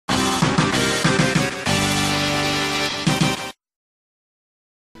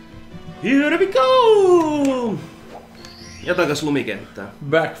Here we go! Ja takas lumikenttää.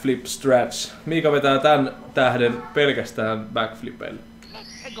 Backflip strats. Miika vetää tän tähden pelkästään backflipeille.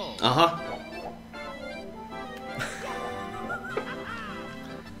 Aha.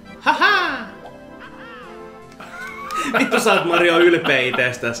 Haha! Vittu sä oot Mario ylpeä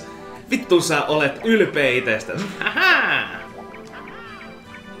itsestäs. Vittu sä olet ylpeä itsestäs. Haha!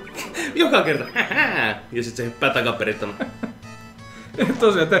 Joka kerta. Haha! Ja sit se hyppää takaperittömän.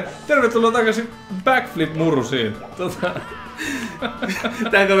 Tosiaan, tervetuloa takaisin PeliMurusiin.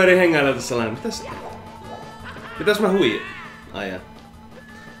 Tää kaveri hengailee tässä lailla. Mitäs mä huijin? Ai jaa.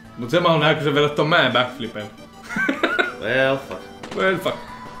 Mut se mä oon nähnyt, kun sä vedät ton mäen backflipen. Well fuck. Well fuck.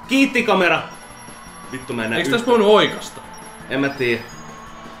 Kiitti kamera! Vittu mä en näe. Eiks täs voinut oikasta? En mä tiedä.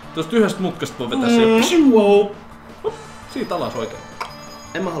 Tosta yhdestä mutkasta voi vetää se. Wow. Siitä alas oikein.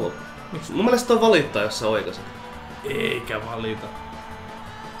 En mä halua. Miksi? Mun mielestä toi valittaa, jos sä oikaset. Eikä valita.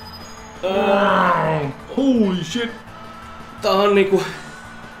 Holy shit. Tää on niinku...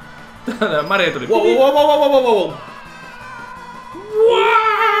 Tää Maria tuli. Wow.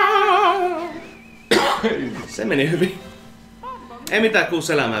 Se meni hyvin. Ei mitään,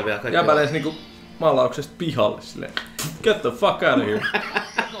 6 elämää vielä. Jäbä leis niinku maalauksesta pihalle silleen. Get the fuck out of here.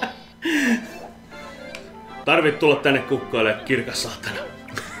 Tarvit tulla tänne kukkoille, kirkas saatana.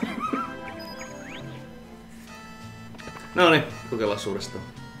 Noniin, kokeillaan suurestaan.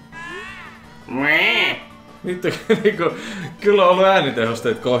 Vittu, niinku, kyllä on ollut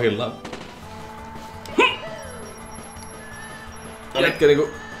äänitehosteet kohillaan. Jätkä niinku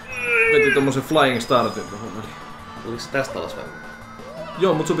veti tommosen flying startin tohon väliin. Tuliko se tästä alas vai?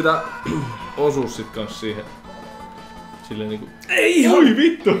 Joo, mut sun pitää osua sit kans siihen. Silleen niinku... Ei ihan! Oi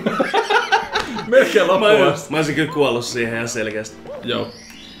vittu! Melkein loppuun asti. Mä olisin kyllä kuollut siihen ihan selkeästi. Joo.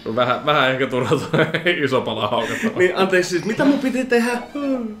 Vähän ehkä turha iso pala haukattavaa. Niin, anteeksi siis, mitä mun piti tehdä?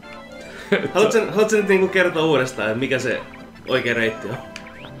 Haluatko nyt niinku kertoa uudestaan, että mikä se oikea reitti on?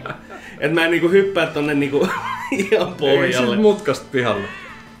 Et mä en niinku hyppää tonne niinku ihan pohjalle. Ei sit mutkasta pihalle.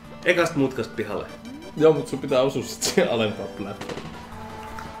 Ekasta mutkasta pihalle. Joo, mut sun pitää osua sit siihen alempaan platformiin.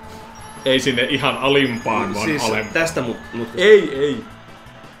 Ei sinne ihan alimpaan, vaan siis alempaan. Tästä mutkasta? Ei.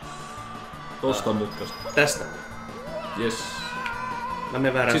 Tosta mutkasta. Tästä? Yes. Mä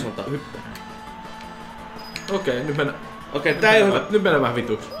menen väärään suuntaan. Hyppää. Okei, nyt mennään. Okei, tää ei oo hyvä. Nyt mennään vähän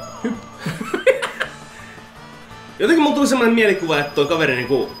vituksi. Jotenkin mulla tuli semmonen mielikuva, että toi kaveri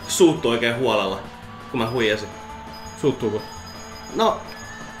niinku suuttuu oikein huolella, kun mä huijasin. Suuttuuko? No,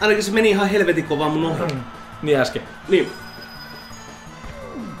 ainakin se meni ihan helvetin kovaa mun ohi. Niin äsken. Niin.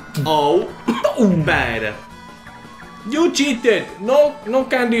 Oh. Bad. You cheated! No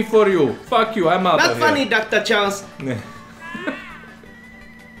candy for you. Fuck you, I'm out Not of here. funny, Dr. Chance.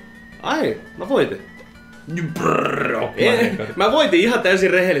 Ai, mä voitin. Mä voitin ihan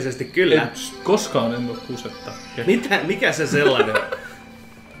täysin rehellisesti, kyllä. Koskaan en oo kusetta. Mikä se sellainen on?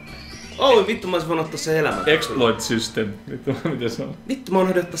 Oh, vittu mä ois voinut ottaa se elämän. Exploit system. Vittu, miten se on? Vittu mä oon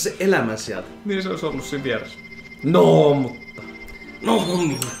ottaa se elämän sieltä. Niin se olisi ollut siinä vieressä. No, mutta...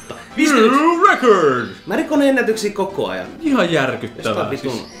 51. Record! Mä rikon ennätyksiä koko ajan. Ihan järkyttävää. Jostain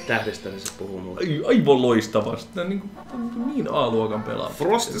vitun tähdistä, niin se puhuu mulle. Aivan loistavasti. Tää on niin A-luokan pelaa.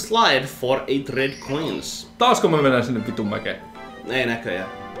 Frosty slide for 8 red coins. Taasko me mennään sinne vitun mäkeen? Ei näköjään.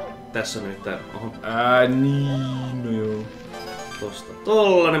 Tässä on nyt tää. Oho. Niin, no joo. Tosta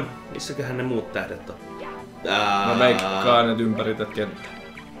tollanen. Missäköhän ne muut tähdet on? Mä veikkaan ne ympäri tätä kenttää.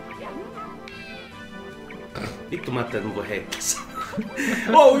 Vittu mä ajattelin, että mä voin heittää sen.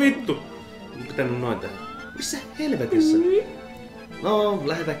 Oh vittu! Mun pitänyt noin tehdä. Missä helvetissä? No,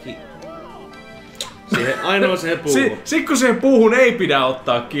 lähdetäänkin. Siihen ainoa siihen puuhun. Sit kun siihen puuhun ei pidä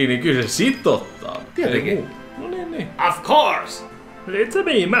ottaa kiinni, kyllä se sit ottaa. Tietenkin. No niin. Of course! It's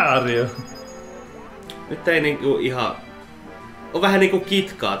me, Mario. Nyt ei niinku ihan... On vähän niinku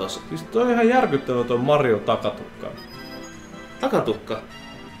kitkaa tossa. Siis toi on ihan järkyttävä toi Mario takatukka. Takatukka?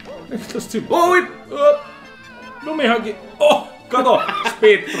 Eikö tosta siinä? Oi! Lumihanki. Oh! Kato!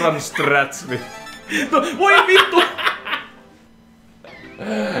 Speedran strats. No, voi vittu!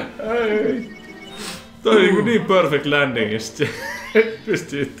 Ei. Toi on niin perfect landing, ja sit se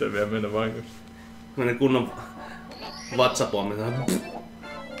pystyy yhtään vielä mennä vahingossa. Sellainen kunnon vatsapommi.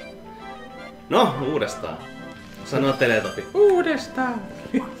 No, uudestaan. Sanoo Teletopi. Uudestaan!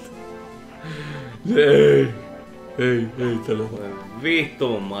 Ei Teletopi.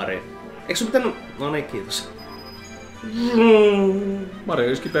 Vittu, Mari. Eikö sun pitänyt... No niin, kiitos.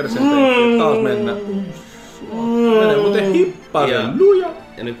 Mario iski perseen peikkiin, taas mennä. Mene muuten hippasen luja.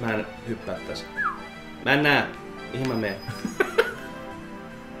 Ja nyt mä en hyppää tässä. Mä en näe. Mihin mä menen?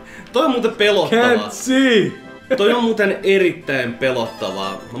 Toi on muuten pelottavaa. Can't see! Toi on muuten erittäin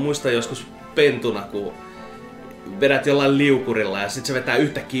pelottavaa. Mä muistan joskus pentuna, kun vedät jollain liukurilla ja sit se vetää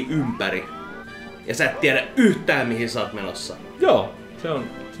yhtäkkiä ympäri. Ja sä et tiedä yhtään mihin sä oot menossa. Joo, se on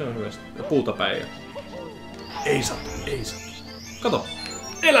hyvä. Ja puutapäijä. Ei satu. Kato.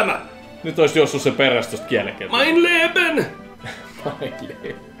 Elämä! Nyt olisi jossut se peräs tosta kielekeltä. Mein Leben! Mein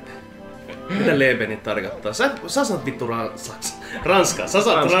Leben. Mitä Lebenit tarkoittaa? Sä saat vittu ranskaa. Sä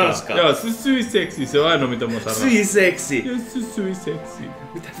saat ranskaa. Joo, sui seksi. Se on ainoa mitä mä sanon. Sui seksi. Joo, sui seksi.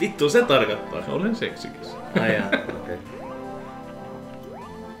 Mitä vittua se tarkoittaa? Olen seksikäs. Ai jaa, okei.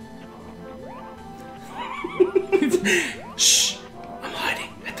 Shh! I'm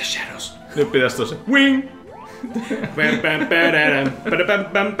hiding at the shadows. Nyt pitäis tossa. Wing!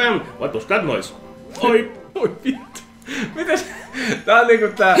 What was that noise? Oi! Oi vittu. Mitäs? Tää on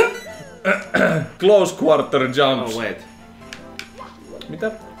niinku tää... Close quarter jumps. Oh wait.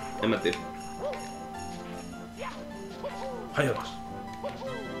 Mitä? En mä tiedä. Hajotas.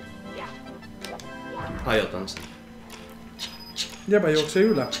 Hajotan sen. Jäbä juoksee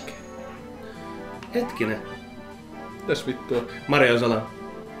ylämäkeen. Hetkinen. Mitäs vittua? Mario Sala.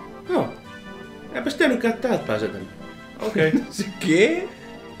 Joo. Eipäs tiennytkään, että täältä pääsee tänne. Okei. ¿Qué?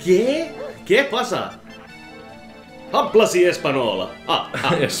 ¿Qué? ¿Qué pasa? Hablasi Espanola.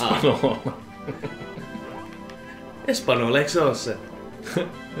 Espanola. Espanola, eikö se oo se?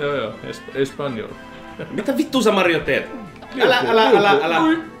 Joo, Espanjol. Mitä vittua sä Mario teet?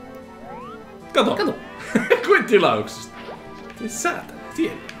 Älä. Kato. Kuin tilauksesta. Sä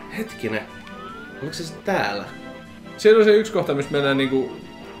tiedä. Hetkinen. Oliko se täällä? Siellä on se yksi kohta, missä mennään niinku...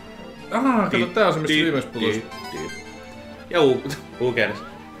 kato, tää on se, mistä viimeis putosi. Ja U-käännös.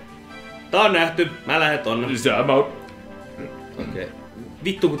 Tää on nähty. Mä lähden tonne. I'm out. Okei.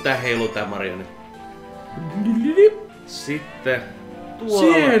 Vittu kun tää heiluu tää Mario nyt. Sitten...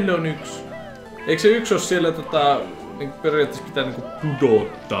 Tuolla... Siellä on yksi. Eikö se yksi oo siellä niinku periaatteessa pitää niinku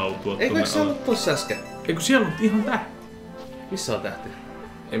pudottautua? Eikö se ollut tossa äsken? Eikö siellä on ihan tähti? Missä on tähti?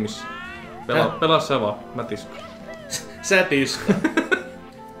 Ei missä. Pelaa sä vaan, mä tiskaan. Sä tiska.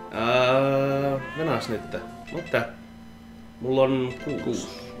 Venaas nyt. Mutta mulla on 6.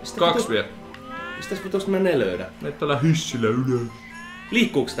 2 vielä. Mistäs vitusta mä ne löydän? Meet tällä hissillä ylös.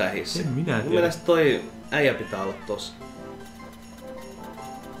 Liikkuuks tää hissi? En minä tiedä. Mun mielestä toi äijä pitää olla tossa.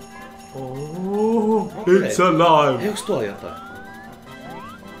 It's alive! Ei onks tuolla jotain?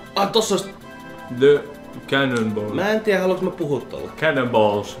 Tossa olisi... The cannonball. Mä en tiedä haluanko mä puhua tuolla.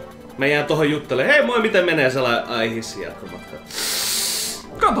 Cannonballs. Mä jään tohon juttelemaan. Hei moi, miten menee sellainen hissi jatkomatka?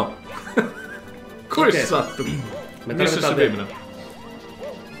 Kato! Kuis sattu? Missä se viimeinen?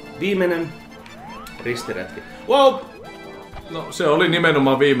 Viimeinen ristiretki. Wow! No se oli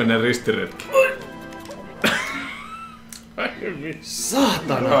nimenomaan viimeinen ristiretki.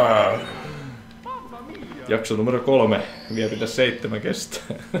 Saatana! Jakso numero 3. Vielä pitäis 7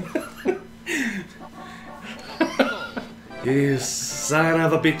 kestää. You son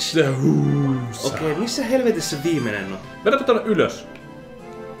of a bitch. Okei, missä helvetissä viimeinen on? Vedäpä tonne ylös.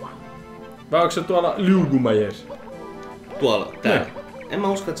 Vai onko se tuolla liukumajeessa? Tuolla, täällä. En mä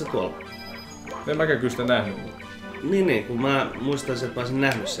usko, että se tuolla. En mäkään kyllä sitä nähnyt. Niin, kun mä muistaisin, että mä olisin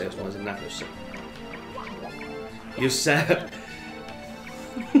nähnyt sen, jos mä olisin nähnyt sen. Jos sä...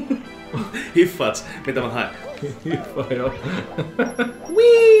 Hiffaats, mitä mä haen. Hiffa, joo.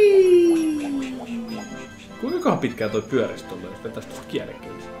 Whee! Kuinka pitkään toi pyörisi tolle, jos vetäis tosta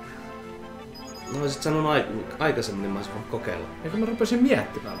kielekkeellistä? No olisit sanonut aikaisemmin, niin mä olisin voinut kokeilla. Eikö mä rupesin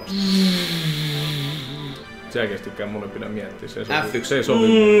miettimään vasta? Selkeästikään mun ei pidä miettiä, se ei sovi. F1. Se ei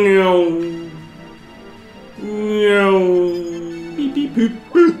sovi.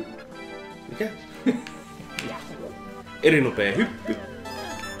 Hyppy. Mikä? Erinopea hyppy.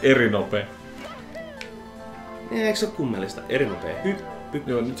 Erinopea. Eikö se oo kummelista? Erinopea hyppy.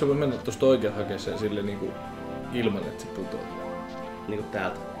 Joo, nyt sä voi mennä tosta oikein hakeeseen sille niinku ilman, että se putoaa. Niinku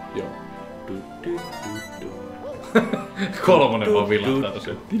täältä. Joo. 3 vaan villattaa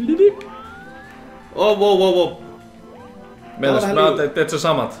tosiaan. Wow. Mä ajattelin, teet sä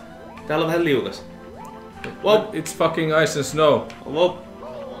samat. Täällä on vähän liukas. Wow. It's fucking ice and snow. Wow.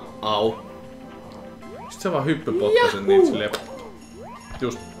 Au. Sit sä vaan hyppypottasen niitä silleen.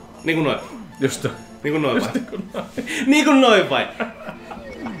 Just. Niinku noin. Just. Niinku noin vai? Niinku noin vai?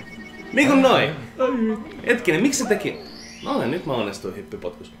 Niinku noin. Hetkinen, miksi se teki? No nyt mä onnistuin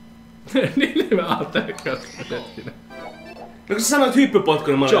hyppypotkus. Niin mä ajattelin hetkinen. No kun sä sanoit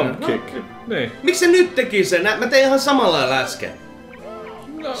hyppypotku, niin mä olin... Jump kick. Niin. Miksi se nyt teki sen? Mä tein ihan samalla lailla äsken.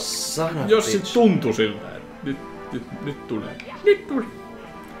 No, Sana jos bitch. se tuntui siltä, että nyt tulee. Nyt tulee.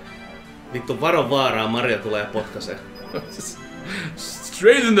 Vittu varo vaaraa, Mario tulee potkaseen.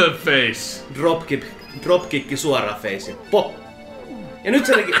 Straight in the face. Dropkick dropkicki suoraan faceen. Pop! Ja nyt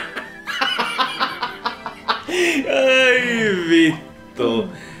se teki... Ai vittu.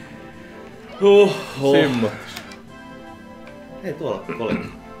 Simmottis. Hei tuolla kolikko.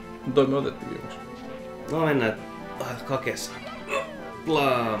 Toi me otettiin viimeksi. No mennään kakessa.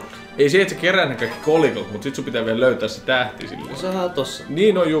 Blam. Ei se, että sä kerää ne kaikki kolikot, mut sit sun pitää vielä löytää se tähti silleen. Se on tossa.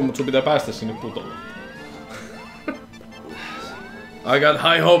 Niin on juu, mut sun pitää päästä sinne putolle. I got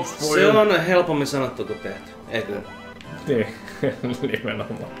high hopes for se you. Se on helpommin sanottu kuin tehty. Eikö? Niin,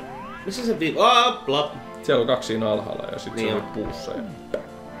 nimenomaan. Missä se blap. Siellä on 2 siinä alhaalla ja sit niin se oli puussa ja...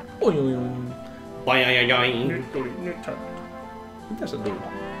 Oi. Pajajajai. Nyt tuli. Mitä sä tuli?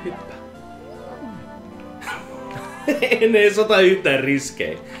 Hyppää. En sota yhtään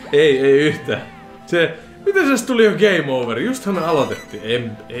riskejä. Ei yhtään. Miten se tuli jo game over? Justhan me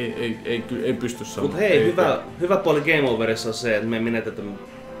aloitettiin. Ei pysty sanomaan. Mut hei, hyvä puoli game overissa on se, että me menetetään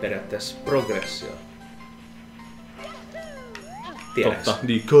periaatteessa progressioa. Tiedäks? Totta,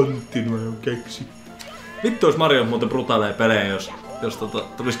 niin continue on keksi. Vittu ois Mario muuten brutaaleja pelejä, jos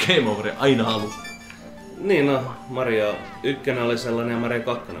tulis game overi aina alusta. Niin no, Mario 1 oli sellainen ja Mario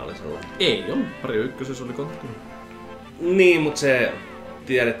 2 oli sellainen. Ei ollut, Mario 1 oli continue. Niin, mut se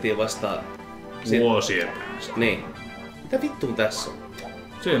tiedettiin vasta... Vuosien päästä. Niin. Mitä vittu tässä on?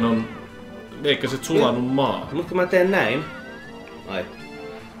 Siinä on... Eikä sit sulanut maa. Mut kun mä teen näin... Ai.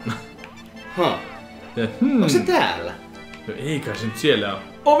 Onko se täällä? No eikä se nyt siellä on.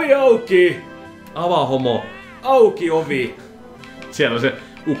 Ovi auki! Avaa homo. Auki ovi! Siellä on se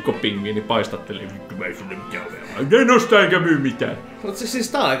ukkopingviini paistatteli. Vittu mä ei sulle mitään vielä. En osta eikä myy mitään. Mut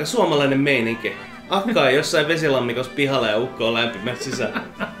siis tää on aika suomalainen meininki. Akka on jossain vesilammikossa pihalla ja ukko on lämpimässä sisään.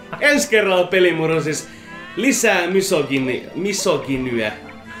 Ensi kerralla PeliMuru siis lisää misogynyä.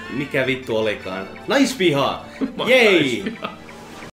 Mikä vittu olikaan? Naisvihaa! Jei!